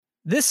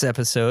This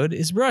episode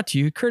is brought to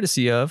you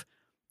courtesy of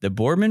the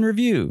Boardman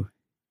Review,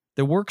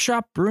 the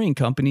Workshop Brewing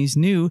Company's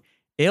new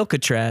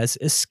Alcatraz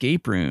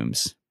escape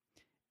rooms,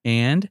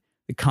 and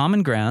the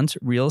Common Grounds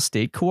Real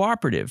Estate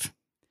Cooperative.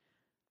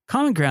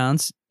 Common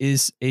Grounds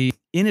is an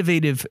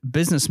innovative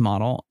business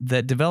model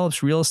that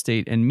develops real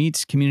estate and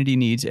meets community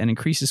needs and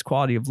increases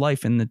quality of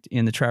life in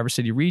the Traverse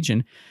City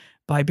region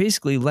by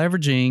basically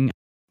leveraging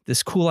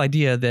this cool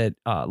idea that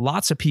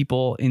lots of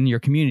people in your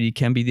community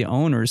can be the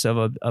owners of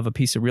a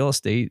piece of real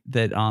estate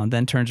that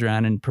then turns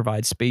around and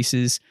provides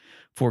spaces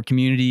for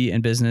community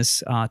and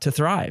business to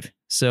thrive.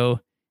 So,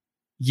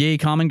 yay,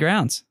 Common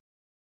Grounds.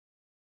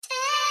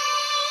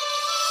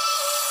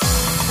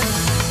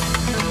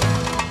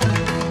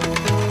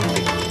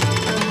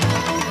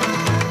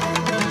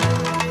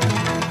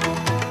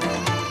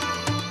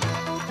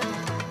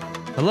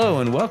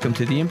 Hello and welcome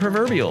to The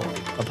Improverbial,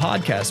 a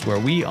podcast where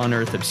we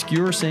unearth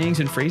obscure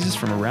sayings and phrases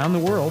from around the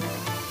world,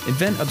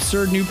 invent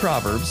absurd new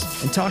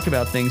proverbs, and talk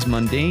about things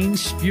mundane,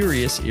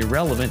 spurious,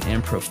 irrelevant,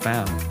 and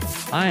profound.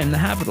 I am the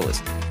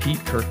Habitalist, Pete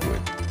Kirkwood.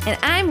 And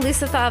I'm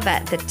Lisa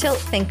Thavet, the Tilt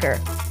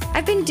Thinker.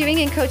 I've been doing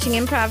and coaching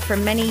improv for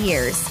many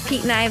years.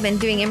 Pete and I have been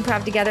doing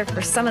improv together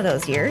for some of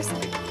those years.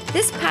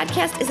 This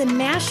podcast is a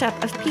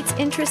mashup of Pete's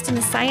interest in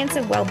the science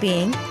of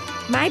well-being,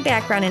 my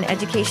background in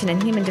education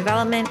and human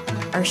development,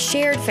 our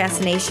shared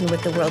fascination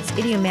with the world's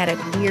idiomatic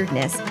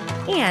weirdness,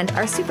 and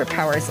our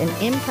superpowers in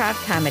improv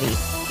comedy.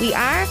 We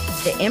are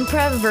the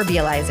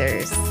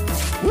Improverbializers.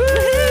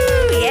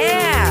 Woohoo!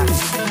 Yeah!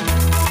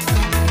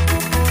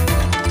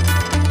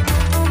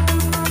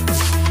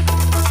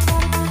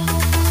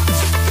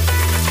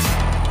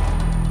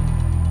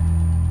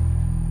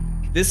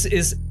 This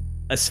is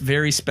a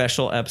very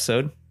special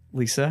episode,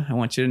 Lisa. I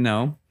want you to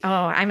know. Oh,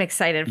 I'm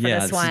excited for this one. Yeah,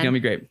 this is going to be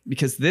great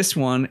because this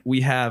one,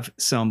 we have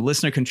some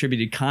listener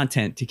contributed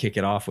content to kick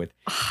it off with.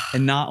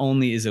 And not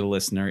only is it a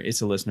listener,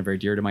 it's a listener very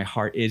dear to my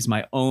heart. It is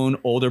my own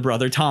older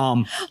brother,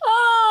 Tom.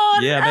 Oh,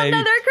 yeah,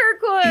 another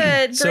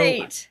Kirkwood.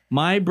 Great. So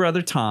my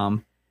brother,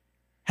 Tom,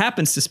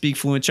 happens to speak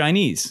fluent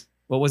Chinese.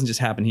 Well, it wasn't just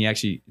happen. He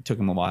actually took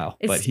him a while.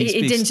 But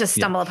he didn't just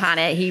stumble upon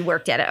it. He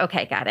worked at it.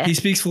 Okay, got it. He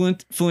speaks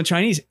fluent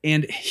Chinese.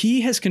 And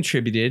he has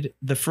contributed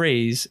the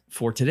phrase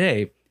for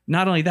today.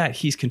 Not only that,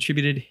 he's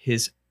contributed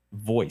his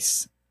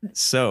voice.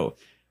 So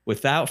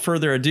without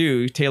further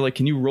ado, Taylor,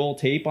 can you roll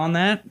tape on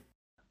that?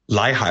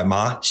 来海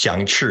吗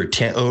想吃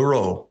天鹅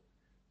肉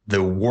The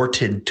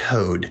warted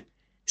toad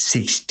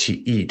seeks to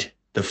eat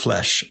the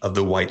flesh of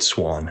the white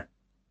swan.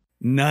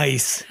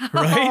 Nice,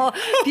 right? Oh,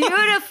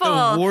 beautiful.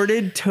 The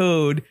warted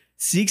toad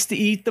seeks to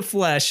eat the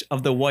flesh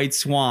of the white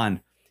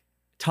swan.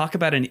 Talk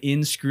about an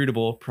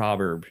inscrutable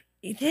proverb.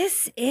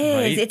 This is,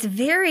 right? It's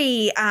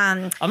very,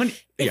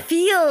 it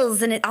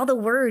feels, and all the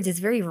words is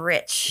very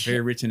rich.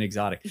 Very rich and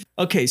exotic.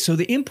 Okay, so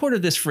the import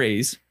of this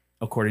phrase,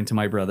 according to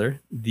my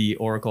brother, the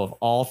oracle of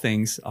all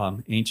things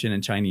ancient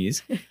and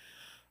Chinese,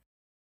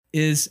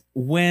 is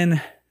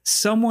when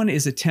someone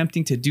is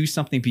attempting to do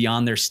something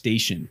beyond their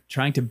station,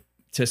 trying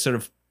to sort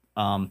of,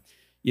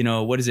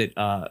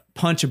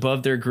 punch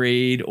above their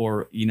grade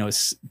or,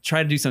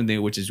 try to do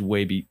something which is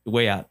way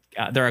out.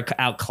 They're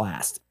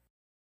outclassed.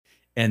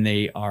 And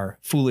they are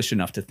foolish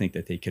enough to think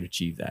that they could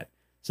achieve that.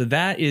 So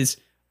that is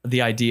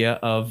the idea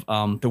of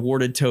the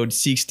warted toad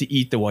seeks to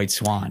eat the white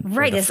swan.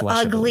 Right, this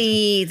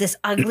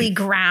ugly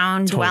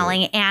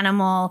ground-dwelling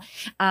animal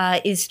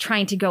is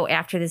trying to go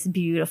after this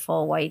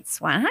beautiful white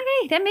swan.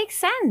 Okay, that makes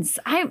sense.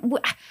 I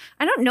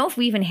don't know if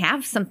we even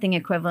have something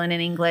equivalent in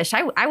English.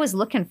 I was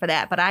looking for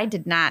that, but I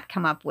did not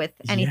come up with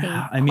anything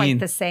quite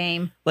the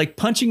same. Like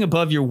punching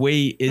above your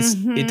weight is.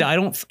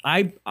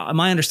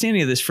 My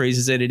understanding of this phrase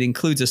is that it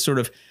includes a sort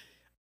of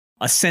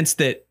a sense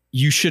that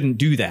you shouldn't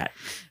do that.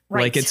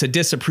 Right. Like it's a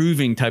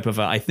disapproving type of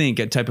a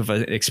type of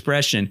an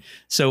expression.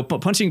 So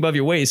punching above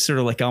your weight is sort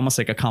of like almost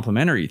like a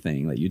complimentary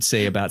thing that you'd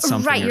say about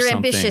something. Right. You're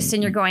ambitious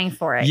and you're going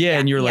for it. Yeah.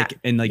 And you're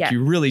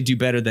you really do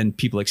better than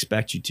people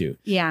expect you to.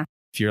 Yeah.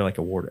 If you're like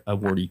a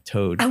warty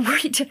toad. A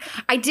warty toad.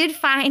 I did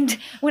find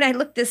when I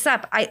looked this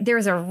up,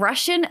 there's a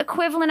Russian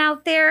equivalent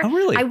out there. Oh,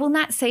 really? I will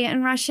not say it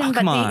in Russian,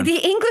 but the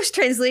English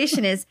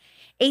translation is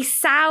a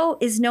sow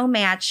is no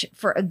match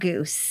for a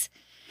goose.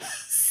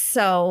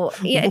 So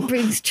it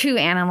brings two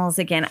animals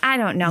again. I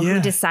don't know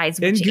who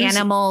decides which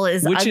animal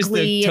is ugly. Which is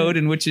the toad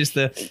and which is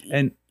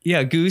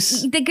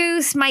goose. The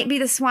goose might be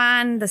the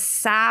swan. The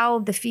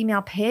sow, the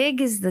female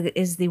pig is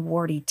the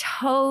warty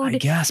toad. I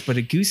guess, but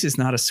a goose is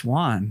not a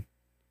swan.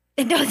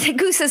 No, the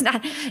goose is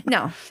not.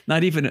 No.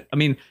 Not even. I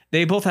mean,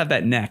 they both have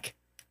that neck.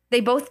 They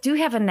both do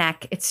have a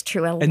neck. It's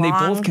true. And they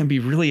both can be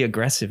really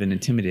aggressive and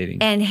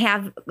intimidating. And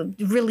have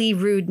really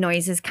rude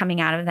noises coming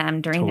out of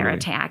them during their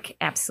attack.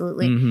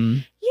 Absolutely. Mm-hmm.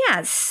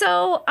 Yeah.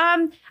 So,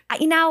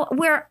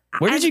 where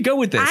did you go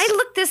with this? I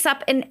looked this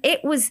up and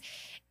it was,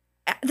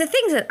 the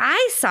things that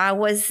I saw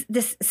was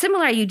this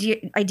similar idea.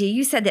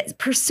 You said that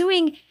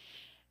pursuing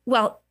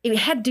Well, it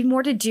had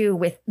more to do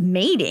with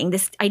mating,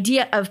 this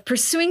idea of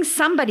pursuing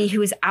somebody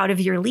who is out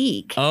of your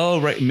league. Oh,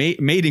 right.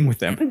 Mating with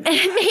them.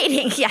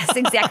 Mating. Yes,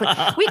 exactly.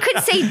 We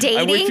could say dating.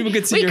 I wish people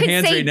could see your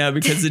hands right now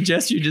because the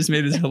gesture you just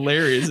made is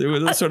hilarious. It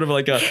was sort of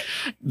like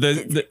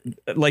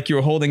like you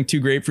were holding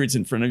 2 grapefruits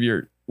in front of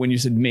when you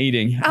said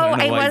mating.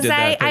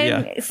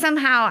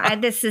 Somehow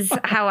this is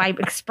how I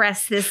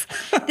express this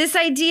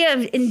idea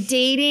of in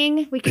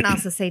dating. We can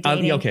also say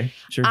dating. Okay,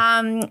 sure.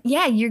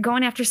 You're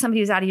going after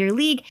somebody who's out of your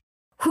league.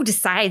 Who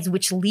decides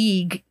which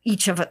league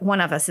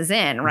one of us is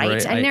in,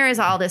 right? And there is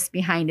all this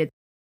behind it,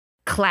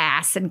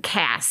 class and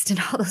caste and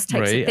all those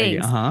types of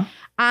things.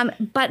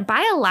 But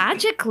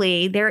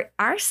biologically, there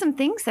are some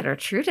things that are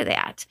true to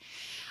that.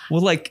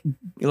 Well, like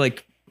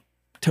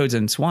toads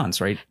and swans,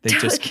 right? They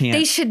just can't.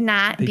 They should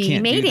not be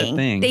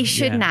mating. They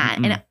should not.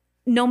 Mm-mm. And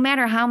no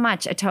matter how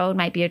much a toad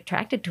might be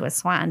attracted to a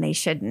swan, they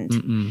shouldn't.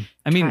 Mm-mm.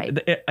 I mean,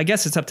 I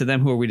guess it's up to them.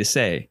 Who are we to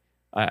say?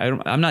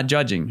 I'm not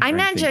judging. I'm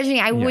not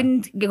judging. I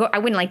wouldn't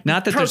like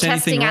not that there's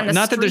anything on the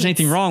not streets. that there's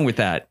anything wrong with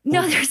that.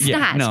 No, there's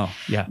not. No,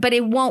 yeah. But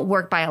it won't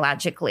work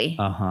biologically.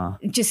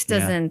 It just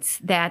doesn't.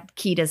 That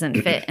key doesn't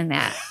fit in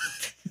that.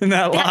 In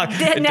that lock.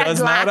 It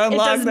does not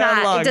unlock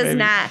that lock. It does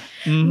not.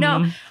 Mm-hmm.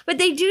 No, but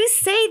they do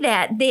say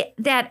that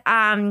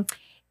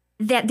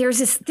there's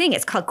this thing.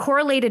 It's called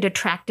correlated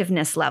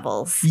attractiveness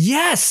levels.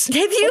 Yes.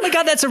 Oh my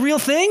God, that's a real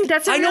thing?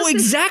 I know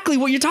exactly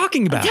what you're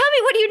talking about. Tell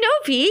me, what do you know,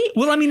 Pete?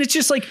 Well, I mean, it's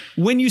just like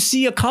when you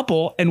see a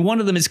couple and one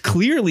of them is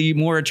clearly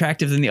more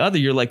attractive than the other,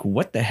 you're like,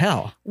 what the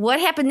hell? What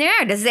happened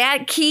there? Does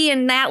that key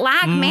and that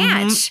lock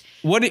match?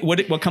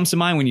 What comes to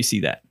mind when you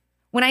see that?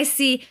 When I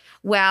see,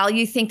 well,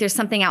 you think there's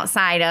something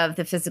outside of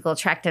the physical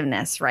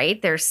attractiveness,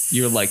 right?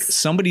 You're like,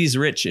 somebody's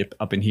rich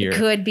up in here.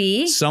 Could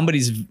be. Somebody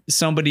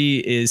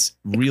is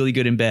really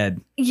good in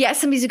bed. Yeah,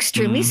 somebody's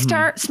extremely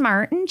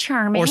smart and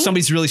charming. Or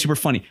somebody's really super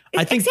funny.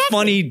 I think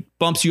funny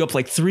bumps you up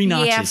like 3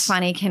 notches. Yeah,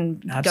 funny can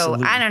go.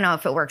 I don't know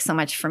if it works so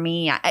much for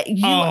me.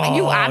 You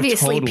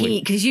obviously, totally.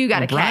 Pete, because you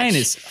got a catch. Brian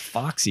is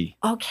foxy.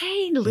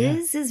 Okay,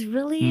 Liz is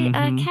really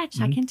a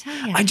catch, I can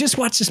tell you. I just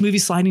watched this movie,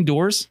 Sliding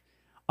Doors.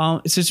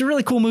 It's a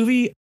really cool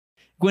movie.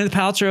 Gwyneth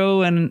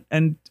Paltrow and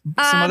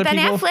some other Ben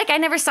people. Affleck. I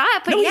never saw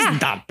it, but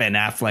He's not Ben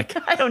Affleck.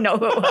 I don't know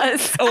who it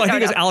was. I think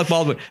it was Alec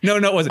Baldwin. No,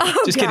 it wasn't.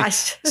 Just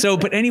gosh. Kidding. So,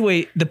 but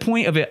anyway, the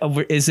point of it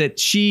is that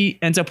she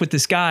ends up with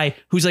this guy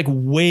who's like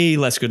way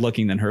less good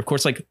looking than her. Of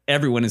course, like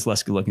everyone is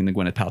less good looking than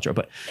Gwyneth Paltrow.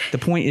 But the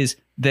point is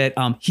that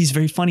he's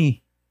very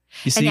funny.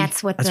 You see, and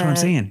that's what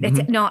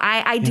No,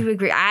 I do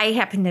agree. I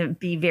happen to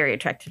be very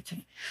attracted to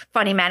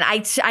funny men.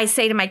 I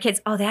say to my kids,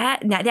 "Oh,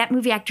 that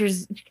movie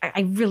actor's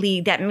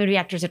that movie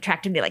actor's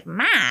attracted me." Like,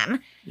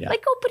 Mom,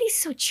 like, oh, but he's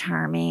so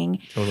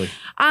charming. Totally.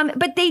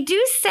 But they do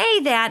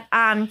say that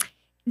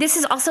this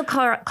is also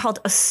called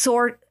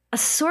assortative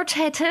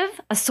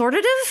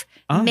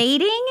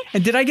mating.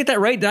 And did I get that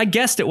right? I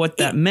guessed at what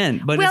that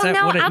meant, but is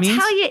that what it means?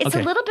 I'll tell you, it's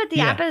a little bit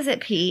the opposite,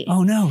 Pete.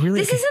 Oh no,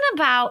 really? This isn't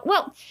about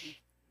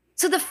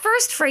So the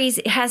first phrase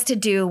has to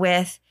do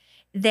with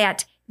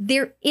that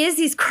there is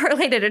these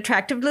correlated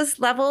attractiveness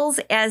levels,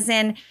 as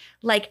in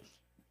like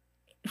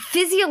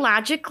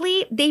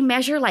physiologically they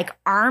measure like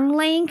arm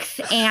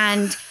length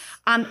and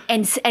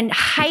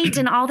height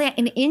and all that.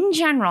 And in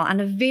general,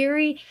 on a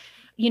very,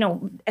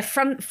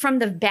 from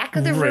the back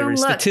of the room,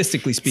 look,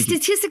 statistically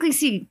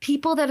speaking,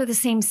 people that are the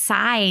same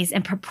size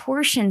and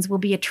proportions will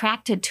be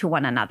attracted to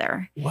one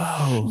another.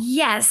 Whoa.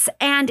 Yes.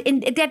 And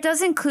that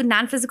does include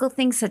non-physical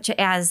things such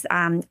as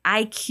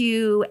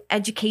IQ,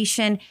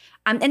 education.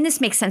 And this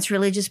makes sense.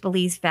 Religious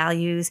beliefs,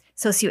 values,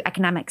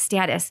 socioeconomic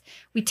status.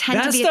 We tend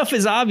that to be stuff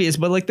is obvious,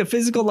 but like the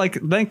physical,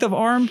 like length of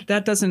arm,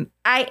 that doesn't.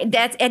 I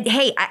read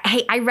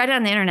it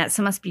on the internet,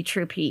 so it must be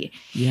true, Pete.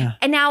 Yeah.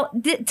 And now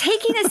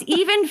taking this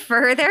even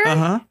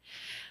further.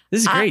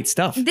 This is great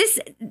stuff.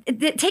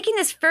 Taking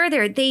this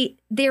further,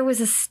 there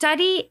was a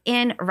study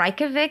in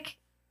Reykjavik,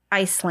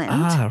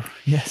 Iceland.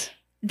 Yes.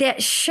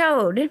 That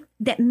showed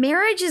that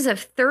marriages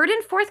of third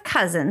and fourth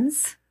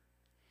cousins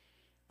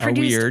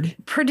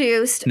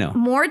produced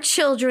more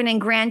children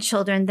and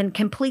grandchildren than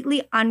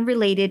completely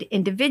unrelated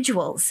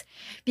individuals,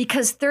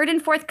 because third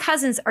and fourth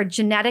cousins are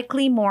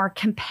genetically more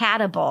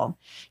compatible.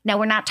 Now,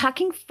 we're not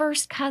talking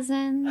first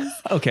cousins.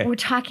 Okay. We're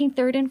talking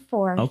third and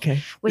fourth.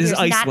 Okay. Where there's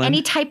not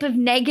any type of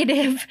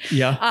negative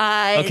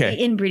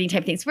inbreeding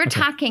type things. We're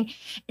talking,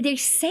 they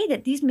say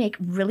that these make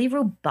really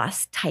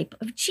robust type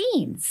of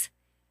genes.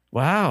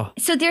 Wow.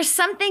 So there's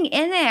something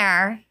in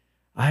there.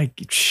 I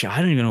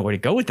don't even know where to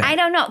go with that. I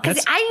don't know,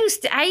 because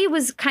I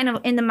was kind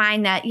of in the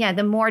mind that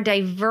the more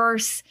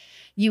diverse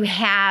you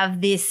have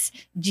this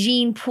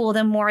gene pool,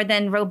 the more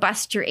then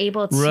robust you're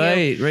able to.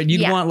 Right.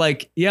 You'd want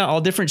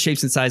all different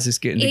shapes and sizes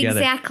getting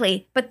together.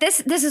 Exactly. But this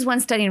is one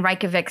study in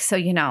Reykjavik, so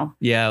you know.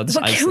 Yeah, this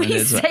what Iceland can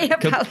we say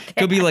about that?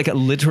 Could be like a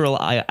literal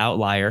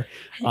outlier.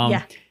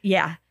 Yeah.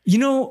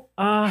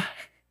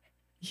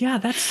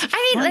 That's.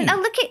 I mean,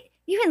 look at.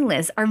 You and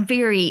Liz are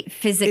very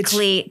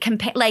physically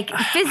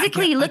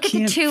physically. You look at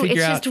the two. It's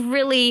just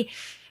really.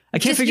 I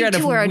can't figure out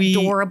if you two are we...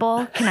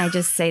 adorable. Can I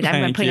just say that?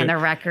 I'm going to put you on the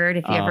record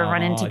if you ever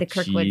run into the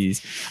Kirkwoods.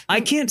 Geez.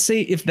 I can't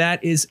say if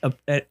that is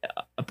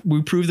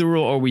we prove the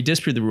rule or we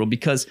disprove the rule,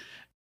 because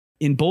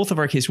in both of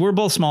our cases, we're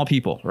both small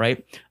people,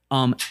 right?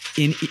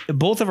 In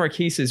both of our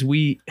cases,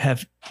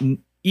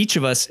 each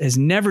of us has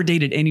never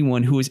dated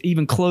anyone who is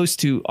even close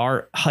to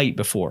our height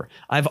before.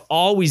 I've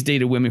always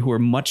dated women who are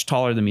much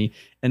taller than me,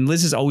 and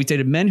Liz has always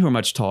dated men who are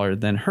much taller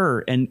than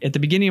her. And at the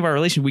beginning of our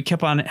relationship, we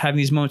kept on having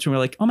these moments where we're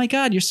like, oh my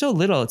God, you're so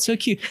little. It's so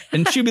cute.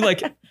 And she'd be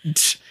like,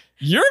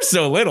 you're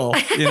so little,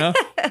 you know?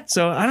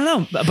 So I don't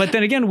know. But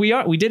then again,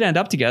 we did end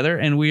up together,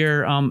 and we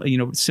are,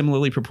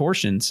 similarly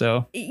proportioned.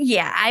 So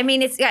yeah, I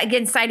mean, it's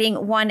again,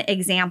 citing one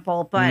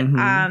example, but,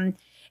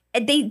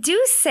 they do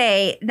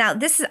say, now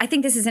I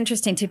think this is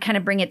interesting to kind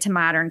of bring it to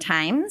modern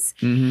times,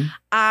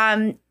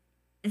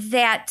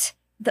 that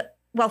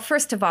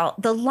first of all,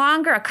 the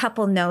longer a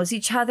couple knows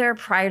each other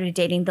prior to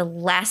dating, the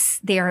less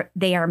they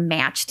are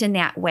matched in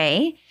that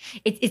way.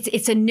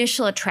 It's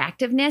initial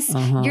attractiveness.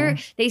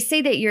 They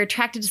say that you're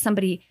attracted to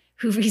somebody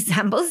who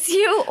resembles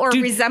you or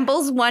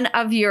resembles one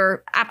of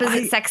your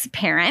opposite sex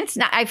parents.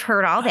 Now, I've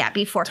heard all that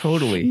before.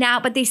 Totally. Now,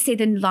 but they say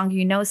the longer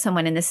you know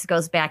someone, and this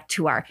goes back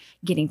to our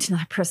getting to know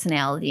their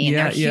personality and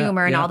their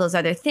humor and all those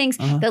other things,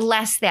 the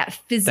less that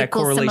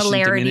physical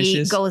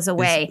similarity goes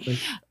away.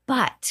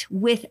 But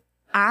with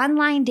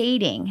online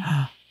dating,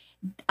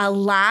 a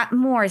lot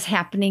more is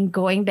happening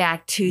going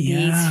back to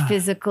these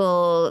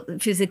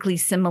physically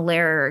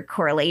similar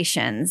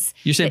correlations.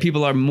 You're saying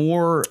people are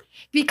more...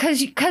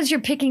 Because you're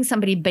picking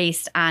somebody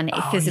based on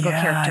physical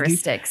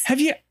characteristics.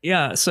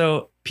 Dude.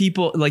 So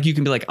people, like, you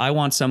can be like, I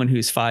want someone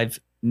who's 5'9",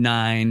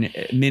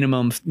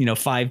 minimum,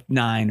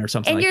 5'9" or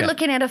something like that. And you're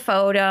looking at a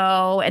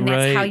photo, and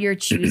that's how you're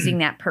choosing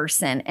that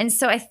person. And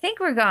so I think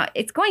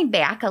it's going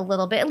back a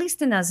little bit, at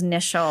least in those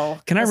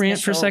initial... Can I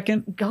rant for a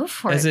second? Go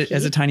for it.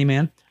 As a tiny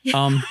man.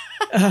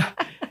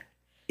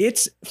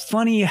 It's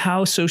funny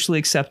how socially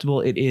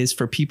acceptable it is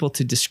for people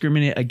to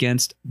discriminate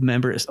against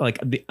members, like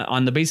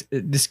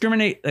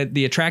discriminate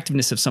the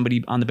attractiveness of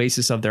somebody on the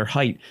basis of their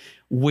height,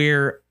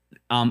 where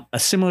a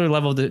similar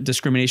level of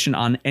discrimination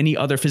on any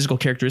other physical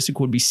characteristic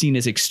would be seen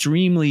as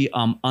extremely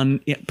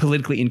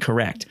politically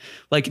incorrect.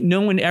 Like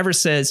no one ever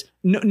says,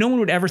 no one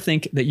would ever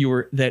think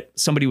that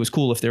somebody was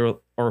cool if they were,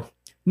 or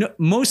no,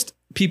 most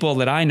people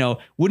that I know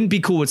wouldn't be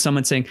cool with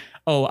someone saying,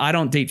 oh, I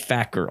don't date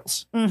fat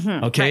girls.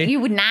 Okay. Right. You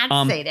would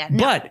not say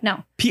that.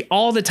 No,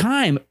 all the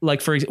time,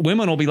 like for example,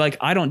 women will be like,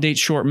 I don't date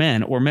short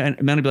men, or men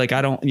will be like,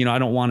 I don't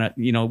want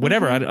to,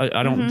 whatever.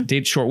 I don't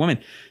date short women.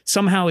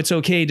 Somehow it's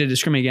okay to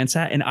discriminate against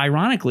that. And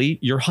ironically,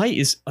 your height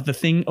is the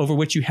thing over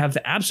which you have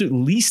the absolute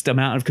least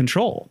amount of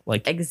control.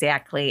 Like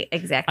exactly.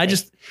 I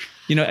just,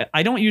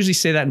 I don't usually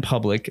say that in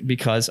public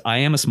because I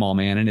am a small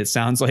man and it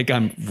sounds like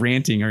I'm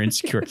ranting or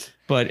insecure,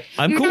 but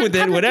I'm cool with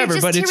it,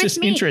 whatever. But it's just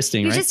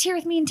interesting, You're right? just here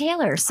with me and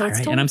Taylor. So it's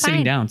totally and I'm fine.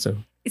 sitting down,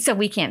 so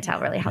we can't tell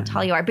really how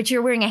tall you are, but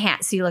you're wearing a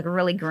hat, so you look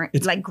really grand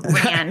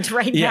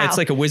right now. Yeah, it's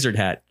like a wizard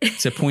hat.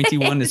 It's a pointy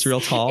one that's real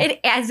tall. It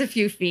adds a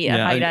few feet of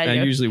height on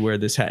you. I usually wear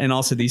this hat, and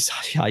also these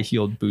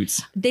high-heeled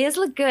boots. These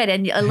look good,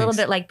 and a little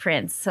bit like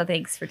Prince, so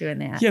thanks for doing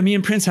that. Yeah, me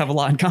and Prince have a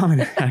lot in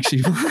common,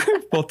 actually.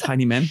 Both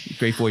tiny men,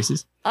 great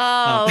voices.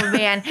 Oh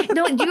man,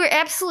 no, you were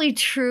absolutely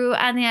true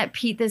on that,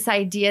 Pete. This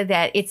idea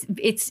that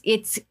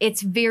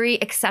it's very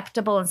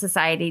acceptable in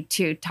society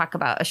to talk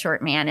about a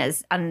short man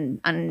as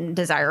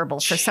undesirable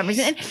for some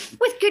reason, and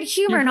with good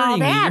humor and all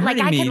that. Like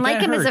I can like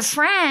him as a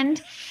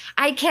friend.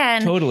 I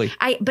can totally.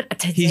 But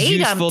to he's date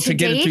useful him, to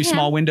get it through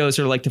small windows,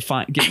 or like to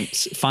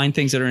find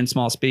things that are in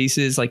small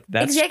spaces. Like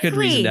that's a good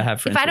reason to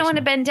have friends. If I don't want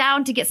to bend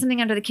down to get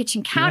something under the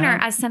kitchen counter,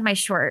 I send my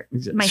short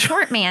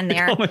man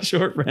there. My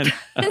short friend.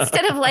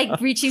 Instead of like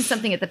reaching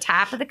something at the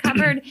top of the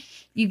cupboard,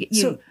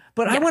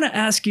 I want to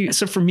ask you.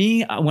 So for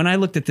me, when I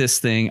looked at this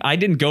thing, I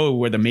didn't go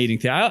where the mating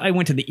thing. I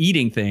went to the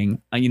eating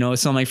thing.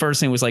 So my first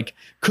thing was like,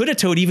 could a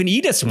toad even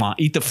eat a swan?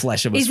 Eat the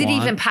flesh of a swan? Is it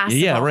even possible?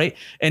 Yeah, right.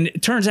 And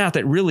it turns out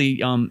that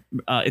really,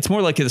 it's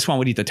more likely the swan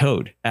would eat the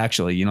toad.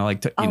 Actually, I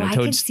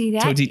can see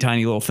that. Toads eat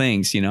tiny little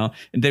things. And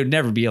they'd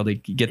never be able to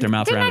get their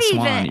mouth around a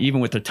swan, even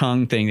with their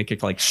tongue thing. They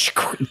could like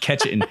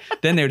catch it, and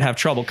then they would have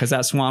trouble because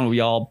that swan would be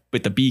all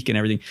with the beak and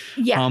everything.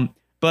 Yeah.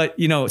 But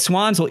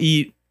swans will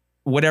eat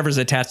whatever's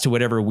attached to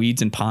whatever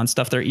weeds and pond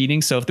stuff they're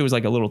eating. So if there was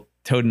like a little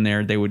toad in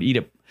there, they would eat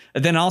it.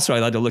 And then also I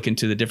had to look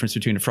into the difference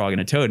between a frog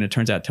and a toad. And it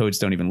turns out toads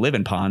don't even live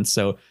in ponds.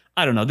 So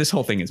I don't know. This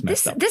whole thing is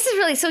messed up. This is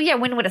really, so yeah,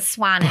 when would a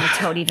swan and a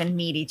toad even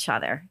meet each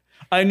other?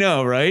 I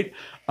know, right?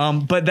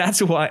 But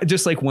that's why,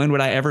 just like when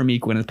would I ever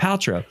meet Gwyneth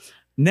Paltrow?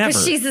 Never.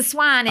 Because she's the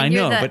swan. And I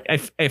know, but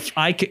if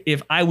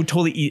I would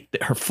totally eat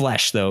her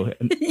flesh, though.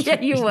 Yeah,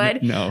 you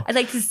would. No, I'd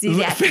like to see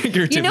that.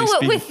 You know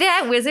what? With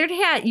that wizard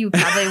hat, you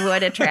probably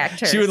would attract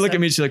her. She would look at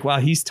me. She's like, "Wow,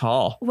 he's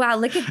tall. Wow,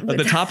 look at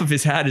the top of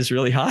his hat is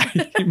really high.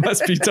 He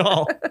must be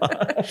tall."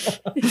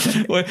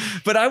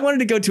 But I wanted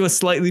to go to a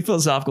slightly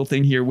philosophical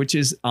thing here, which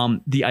is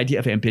the idea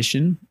of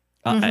ambition.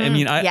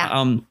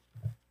 And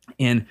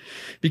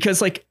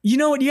because like, you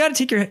know what, you got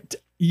to take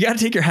You got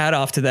to take your hat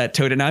off to that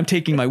toad. And I'm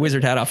taking my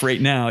wizard hat off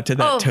right now to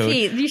that toad.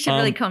 Pete, you should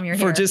really comb your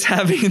hair. For just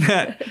having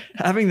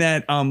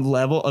that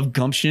level of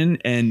gumption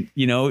and,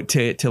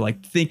 to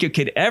like think it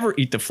could ever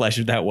eat the flesh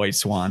of that white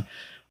swan.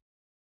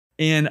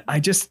 And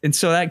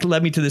so that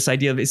led me to this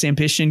idea of, is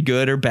ambition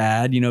good or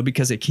bad?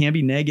 Because it can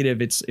be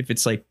negative. If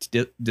it's like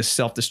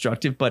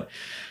self-destructive, but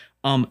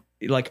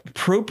like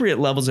appropriate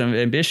levels of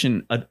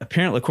ambition,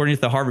 apparently, according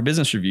to the Harvard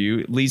Business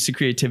Review, leads to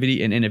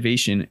creativity and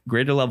innovation,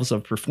 greater levels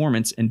of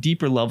performance, and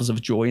deeper levels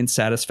of joy and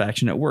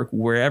satisfaction at work,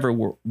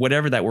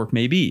 whatever that work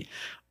may be.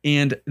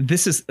 And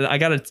this is, I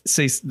got to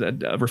say,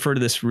 refer to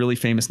this really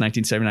famous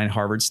 1979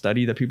 Harvard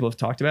study that people have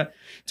talked about.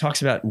 It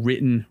talks about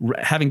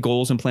having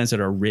goals and plans that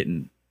are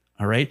written.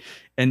 All right.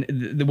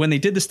 And when they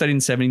did the study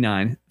in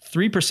 79,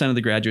 3% of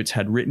the graduates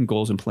had written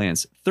goals and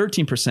plans.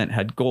 13%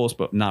 had goals,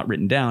 but not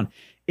written down.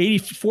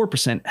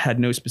 84% had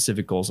no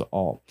specific goals at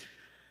all.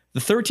 The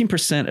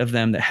 13% of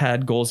them that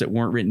had goals that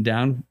weren't written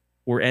down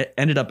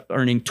ended up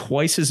earning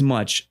twice as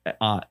much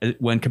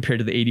when compared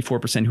to the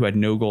 84% who had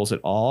no goals at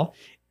all.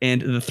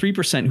 And the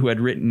 3% who had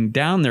written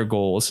down their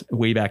goals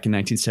way back in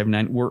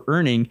 1979 were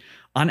earning,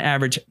 on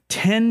average,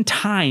 10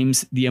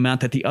 times the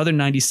amount that the other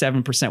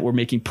 97% were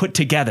making put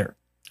together.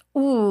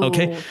 Ooh,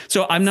 okay.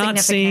 So I'm not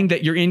saying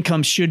that your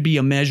income should be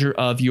a measure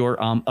of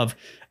your of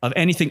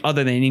anything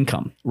other than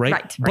income,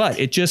 right? But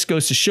it just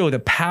goes to show the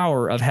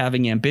power of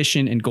having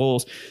ambition and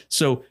goals.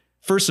 So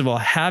first of all,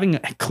 having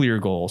clear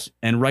goals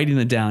and writing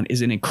them down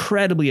is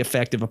evidently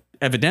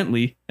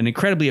an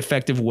incredibly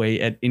effective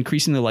way at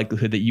increasing the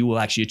likelihood that you will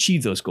actually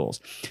achieve those goals.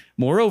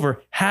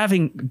 Moreover,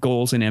 having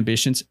goals and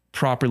ambitions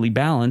properly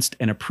balanced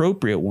and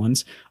appropriate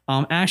ones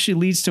actually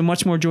leads to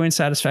much more joy and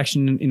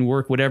satisfaction in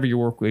work, whatever your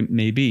work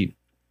may be.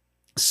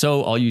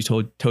 So all you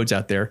toads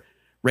out there,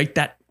 write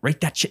that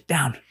shit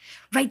down.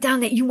 Write down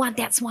that you want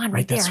that swan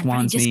right there. That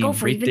swan's just name go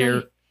for right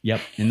there. Yep.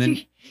 And then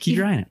keep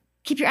your eye on it.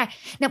 Keep your eye.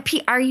 Now,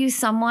 Pete, are you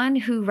someone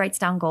who writes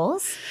down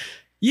goals?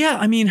 Yeah.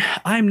 I mean,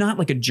 I'm not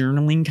like a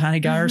journaling kind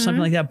of guy or something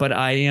like that, but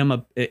I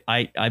am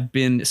I've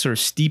been sort of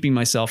steeping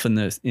myself in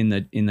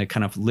the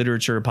kind of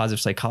literature of positive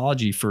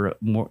psychology for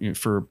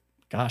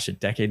a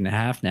decade and a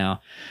half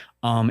now.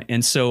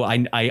 And so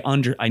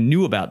I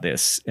knew about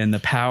this and the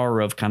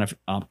power of kind of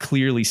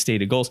clearly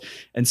stated goals.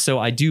 And so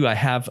I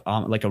have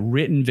like a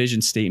written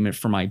vision statement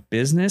for my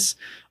business,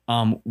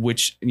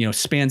 which,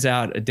 spans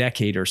out a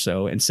decade or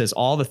so and says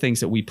all the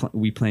things that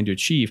we plan to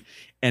achieve.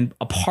 And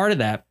a part of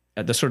that,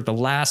 the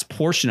last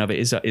portion of it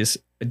is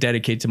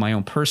dedicated to my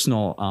own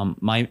personal,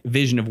 my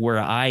vision of where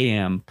I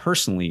am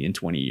personally in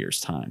 20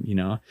 years time.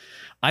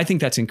 I think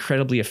that's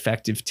incredibly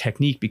effective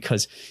technique,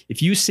 because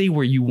if you say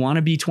where you want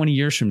to be 20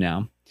 years from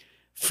now,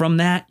 from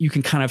that, you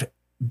can kind of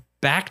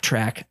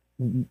backtrack.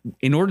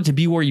 In order to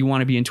be where you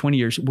want to be in 20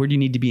 years, where do you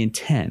need to be in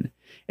 10?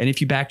 And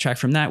if you backtrack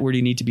from that, where do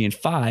you need to be in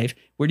 5?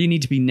 Where do you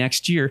need to be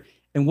next year?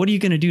 And what are you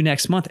going to do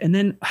next month? And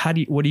then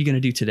what are you going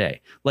to do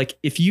today? Like,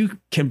 if you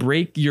can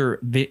break your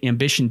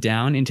ambition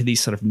down into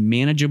these sort of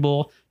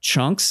manageable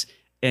chunks,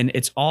 and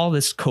it's all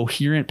this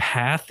coherent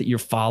path that you're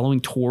following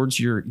towards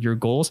your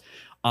goals,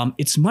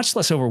 it's much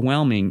less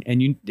overwhelming,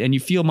 and you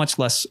feel much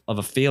less of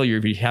a failure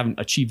if you haven't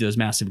achieved those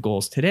massive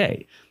goals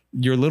today.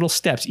 Your little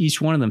steps,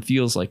 each one of them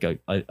feels like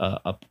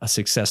a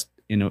success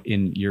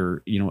in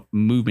your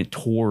movement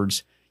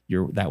towards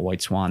that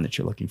white swan that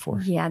you're looking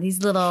for. Yeah,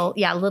 these little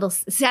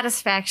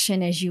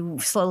satisfaction as you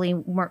slowly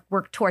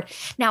work toward.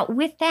 Now,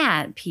 with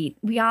that, Pete,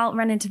 we all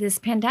run into this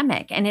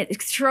pandemic, and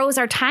it throws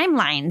our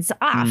timelines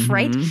off,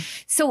 right?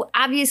 So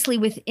obviously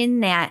within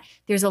that,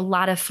 there's a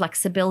lot of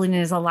flexibility, and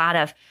there's a lot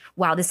of,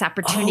 wow, this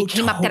opportunity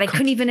came up that I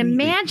couldn't even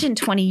imagine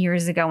 20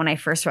 years ago when I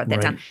first wrote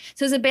that down.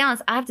 So it's a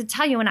balance. I have to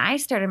tell you, when I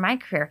started my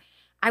career,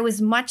 I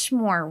was much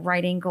more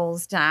writing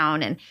goals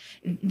down and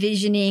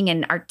visioning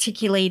and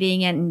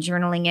articulating it and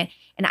journaling it.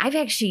 And I've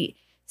actually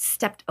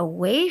stepped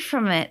away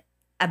from it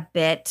a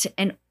bit.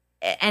 And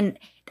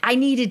I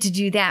needed to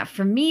do that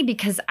for me,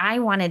 because I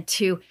wanted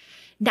to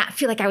not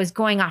feel like I was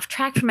going off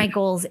track from my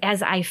goals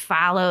as I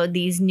followed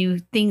these new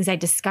things I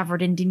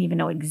discovered and didn't even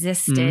know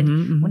existed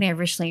when I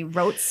originally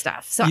wrote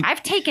stuff. So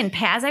I've taken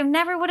paths I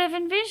never would have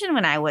envisioned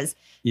when I was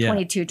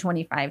 22,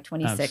 25,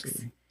 26.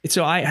 Absolutely.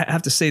 So I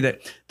have to say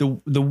that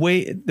the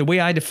way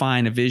I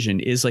define a vision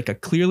is like a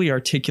clearly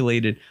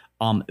articulated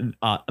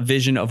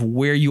vision of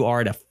where you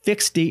are at a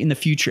fixed date in the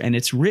future, and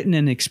it's written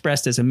and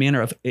expressed as a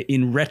manner of,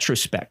 in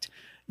retrospect,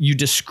 you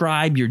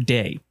describe your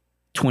day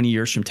 20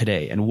 years from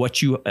today and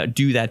what you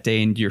do that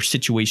day and your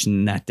situation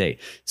in that day.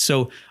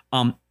 So,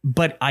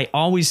 but I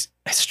always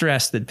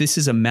stress that this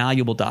is a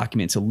malleable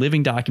document. It's a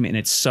living document, and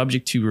it's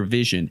subject to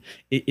revision.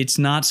 It's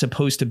not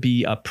supposed to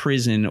be a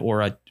prison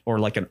or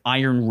like an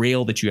iron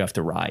rail that you have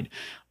to ride.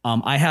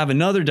 I have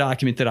another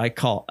document that I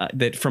call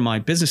that from my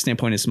business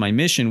standpoint is my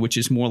mission, which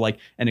is more like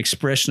an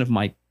expression of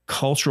my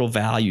cultural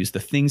values, the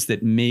things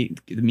that make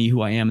me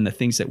who I am and the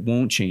things that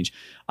won't change.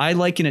 I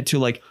liken it to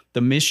like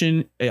the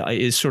mission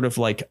is sort of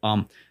like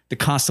the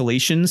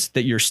constellations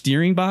that you're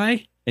steering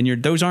by,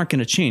 and those aren't going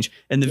to change.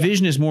 And the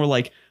vision is more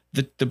like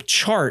the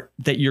chart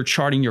that you're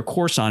charting your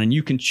course on, and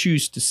you can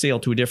choose to sail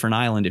to a different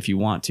island if you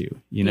want to.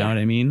 You know what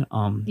I mean?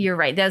 You're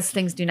right. Those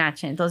things do not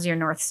change. Those are your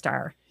North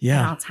Star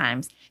Yeah. at all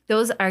times.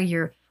 Those are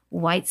your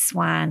white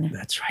swan.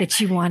 That's right. That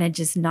you want to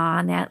just gnaw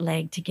on that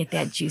leg to get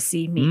that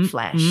juicy meat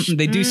flesh.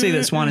 They do say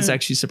that swan is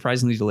actually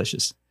surprisingly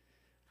delicious.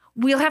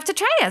 We'll have to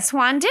try that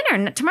swan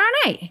dinner tomorrow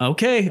night.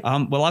 Okay.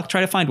 Well, I'll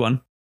try to find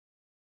one.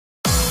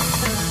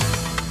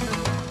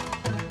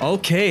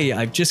 Okay,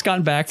 I've just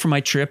gotten back from my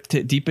trip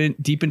to deep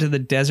into the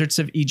deserts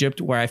of Egypt,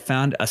 where I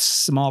found a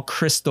small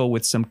crystal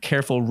with some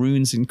careful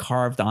runes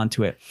carved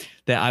onto it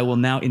that I will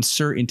now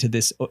insert into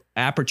this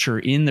aperture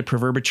in the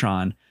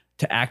Proverbitron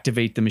to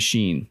activate the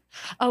machine.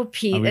 Oh,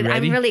 Pete,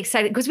 I'm really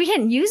excited because we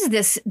hadn't used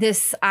this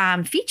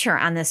feature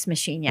on this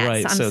machine yet.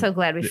 Right, so I'm so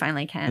glad we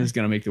finally can. This is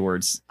going to make the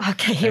words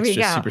okay. Here we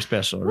go. Super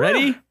special.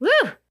 Ready? Woo!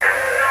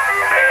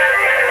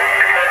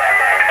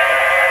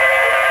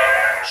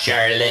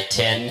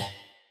 Charlatan.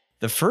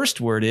 The first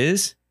word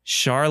is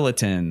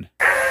charlatan.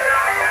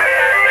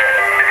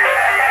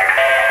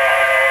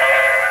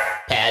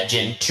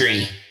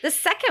 Pageantry. The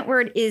second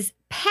word is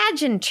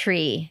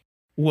pageantry.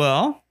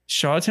 Well,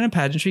 charlatan and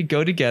pageantry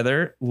go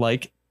together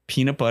like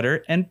peanut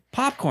butter and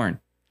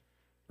popcorn,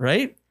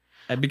 right?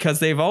 Because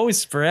they've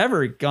always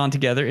forever gone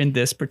together in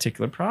this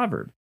particular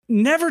proverb.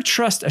 Never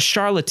trust a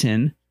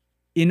charlatan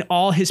in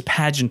all his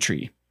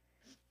pageantry.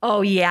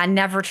 Oh, yeah.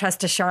 Never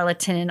trust a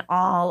charlatan in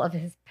all of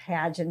his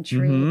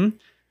pageantry. Mm-hmm.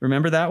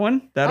 Remember that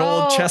one? That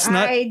old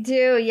chestnut? I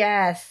do,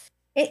 yes.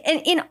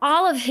 And in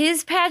all of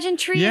his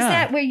pageantry, is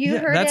that where you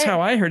heard that's it? That's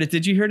how I heard it.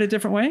 Did you hear it a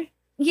different way?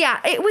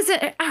 Yeah, it was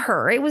a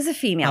her. It was a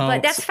female,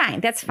 but that's fine.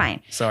 That's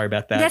fine. Sorry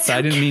about that.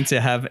 I didn't mean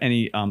to have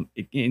any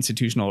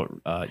institutional,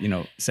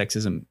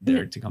 sexism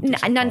there to come.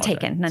 None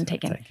taken.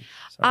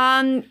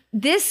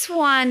 This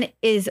one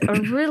is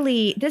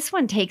this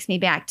one takes me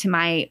back to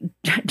my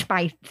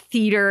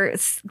theater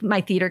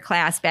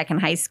class back in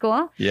high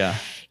school. Yeah.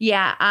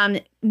 Yeah.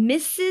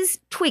 Mrs.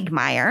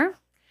 Twigmeyer,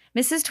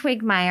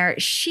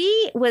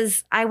 she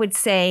was, I would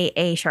say,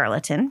 a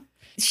charlatan.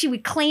 She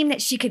would claim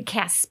that she could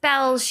cast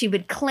spells. She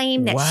would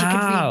claim that she could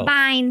read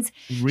minds.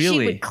 Really?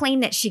 She would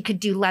claim that she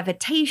could do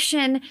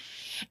levitation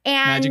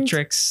and magic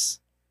tricks.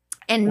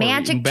 And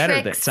magic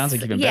tricks. Sounds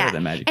like even better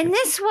than magic tricks. And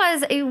this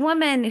was a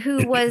woman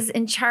who was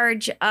in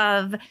charge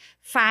of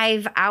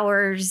 5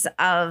 hours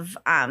of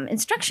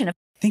instruction. I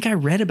think I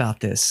read about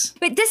this.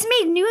 But this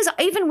made news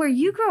even where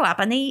you grew up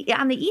on the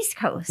East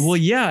Coast. Well,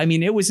 yeah. I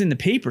mean, it was in the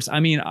papers. I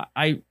mean,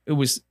 I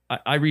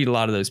read a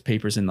lot of those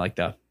papers in like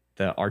the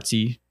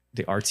artsy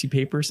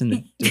papers and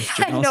the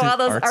I know all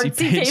those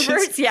artsy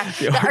papers. Yeah.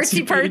 The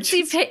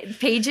artsy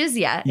pages.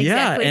 Yeah. Exactly.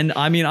 Yeah. And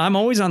I mean, I'm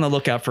always on the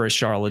lookout for a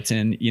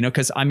charlatan,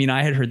 because I mean,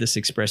 I had heard this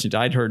expression.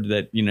 I'd heard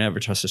that you never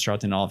trust a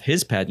charlatan in all of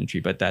his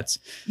pageantry, but that's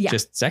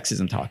just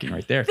sexism talking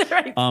right there.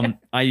 Right.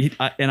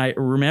 I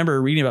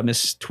remember reading about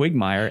Miss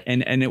Twigmeyer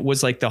and it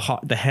was like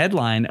the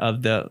headline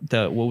of the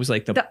what was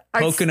like the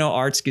Pocono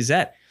Arts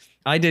Gazette.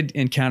 I did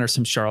encounter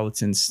some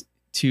charlatans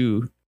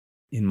too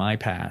in my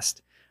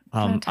past.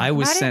 I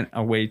was sent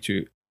away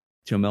to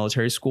a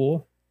military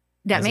school.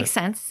 That makes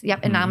sense.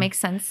 Yep. And that makes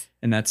sense.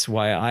 And that's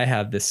why I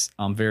have this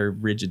very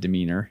rigid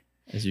demeanor,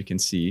 as you can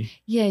see.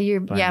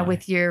 Yeah.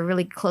 With your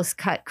really close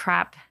cut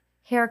crop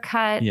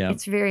haircut. Yeah.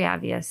 It's very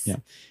obvious. Yeah.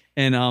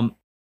 And,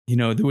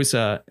 there was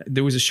a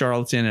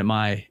charlatan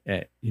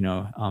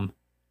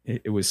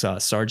it was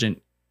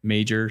Sergeant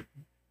Major.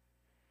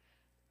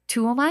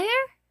 Tuelmeyer?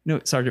 No,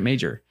 Sergeant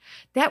Major.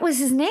 That was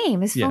his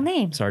name, his full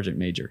name. Sergeant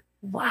Major.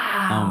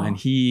 Wow. And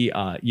he,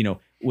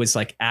 was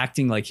like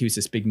acting like he was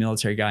this big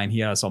military guy, and he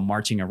had us all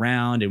marching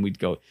around, and we'd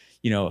go,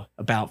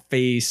 about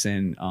face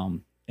and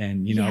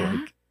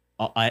like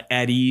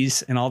at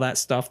ease and all that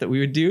stuff that we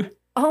would do.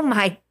 Oh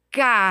my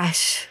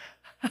gosh.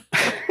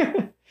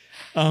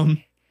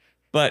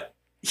 But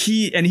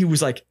he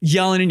was like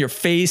yelling in your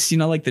face,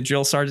 like the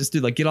drill sergeants do,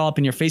 like get all up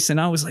in your face.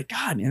 And I was like,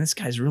 God, man, this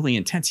guy's really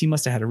intense. He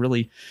must have had a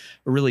really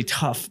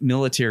tough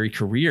military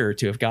career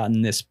to have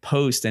gotten this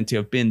post and to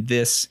have been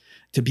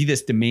to be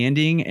this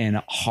demanding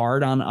and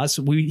hard on us.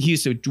 We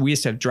used to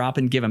have drop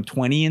and give him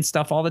 20 and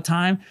stuff all the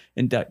time,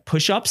 and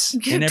push-ups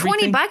and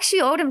everything. $20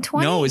 you owed him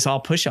 20? No, it was all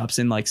push-ups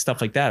and like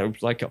stuff like that. It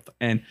was like,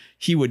 and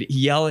he would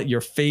yell at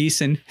your face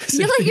and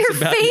yell at your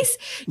face.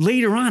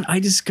 Later on, I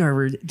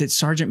discovered that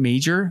Sergeant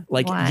Major,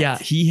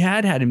 he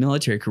had a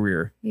military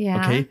career.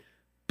 Yeah. Okay.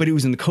 But he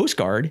was in the Coast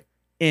Guard,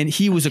 and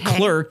he was a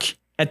clerk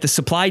at the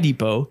supply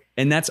depot,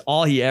 and that's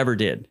all he ever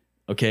did.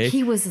 Okay.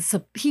 He was a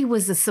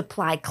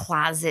supply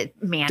closet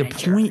manager.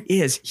 The point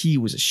is, he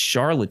was a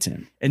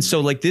charlatan. And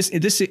so like this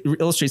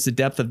illustrates the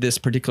depth of this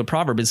particular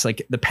proverb. It's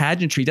like the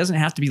pageantry doesn't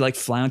have to be like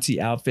flouncy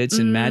outfits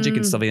and magic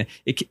and stuff like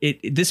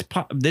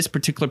that. This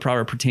particular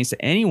proverb pertains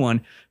to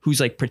anyone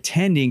who's like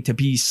pretending to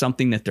be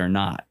something that they're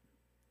not.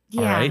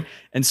 Yeah. All right.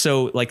 And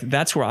so like,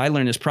 that's where I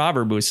learned this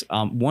proverb was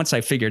once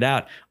I figured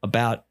out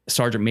about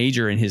Sergeant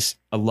Major and his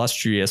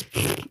illustrious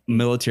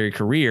military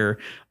career.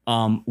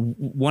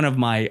 One of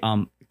my,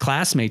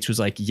 classmates was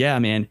like, yeah,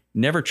 man,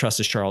 never trust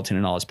a charlatan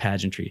in all his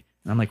pageantry.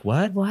 And I'm like,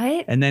 what?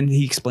 What? And then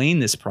he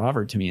explained this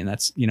proverb to me, and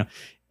that's,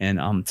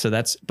 so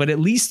that's, but at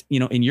least,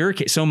 in your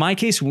case, so in my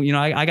case, I'm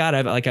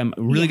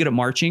really good at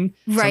marching.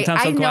 Right.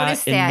 Sometimes I'll go out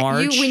noticed and that.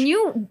 march. When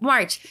you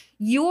march,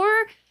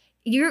 your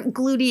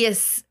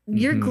gluteus,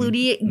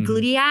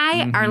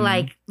 glutei are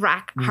like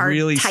rock hard,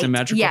 really tight.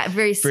 symmetrical. Yeah,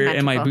 very symmetrical.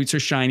 And my boots are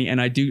shiny, and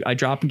I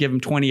drop and give him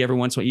 20 every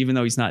once in a while, even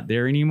though he's not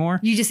there anymore.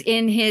 You just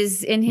in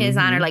his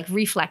honor, like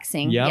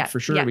reflexing. Yeah, for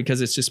sure,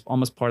 because it's just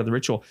almost part of the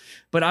ritual.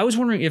 But I was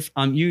wondering if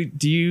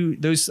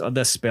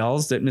the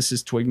spells that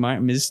Ms.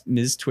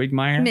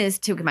 Twigmeyer,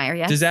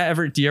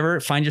 yes. Do you ever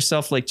find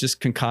yourself like just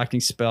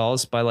concocting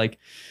spells by like,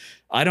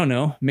 I don't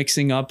know,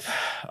 mixing up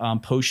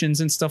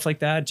potions and stuff like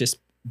that, just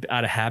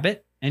out of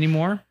habit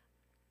anymore?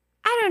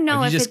 I don't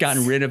know. Have you just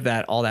gotten rid of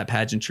all that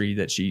pageantry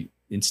that she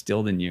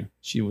instilled in you?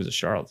 She was a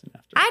charlatan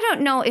after. I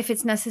don't know if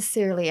it's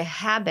necessarily a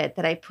habit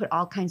that I put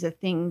all kinds of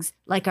things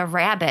like a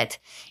rabbit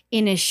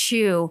in a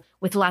shoe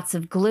with lots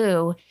of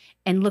glue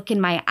and look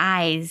in my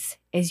eyes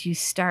as you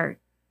start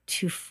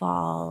to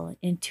fall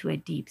into a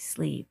deep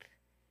sleep.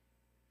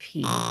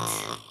 Pete.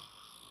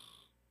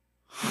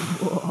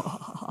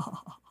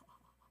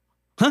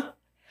 Huh?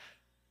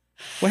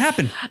 What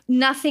happened?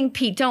 Nothing,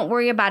 Pete. Don't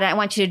worry about it. I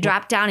want you to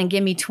drop down and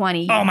give me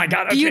 20. Oh my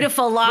God. Okay.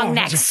 Beautiful long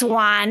neck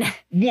swan.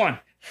 1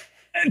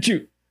 and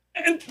 2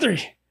 and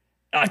 3.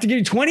 I have to give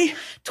you 20?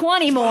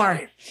 20 more.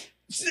 5,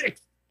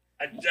 6,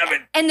 7.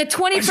 And the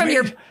 20 from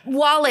your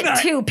wallet 9.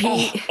 too,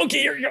 Pete. Oh, okay,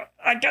 here you go.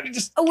 I gotta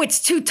just. Oh,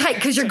 it's too tight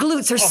because your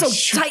glutes are so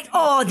shoot. tight.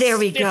 Oh, there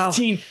we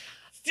 15,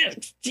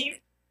 16,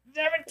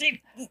 17.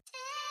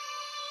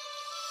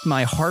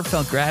 My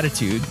heartfelt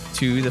gratitude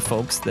to the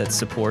folks that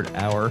support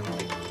our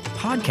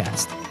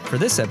podcast. For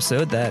this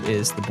episode, that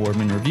is the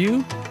Boardman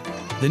Review,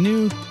 the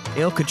new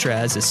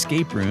Alcatraz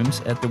escape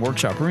rooms at the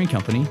Workshop Brewing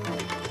Company,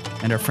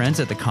 and our friends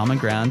at the Common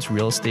Grounds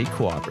Real Estate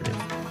Cooperative.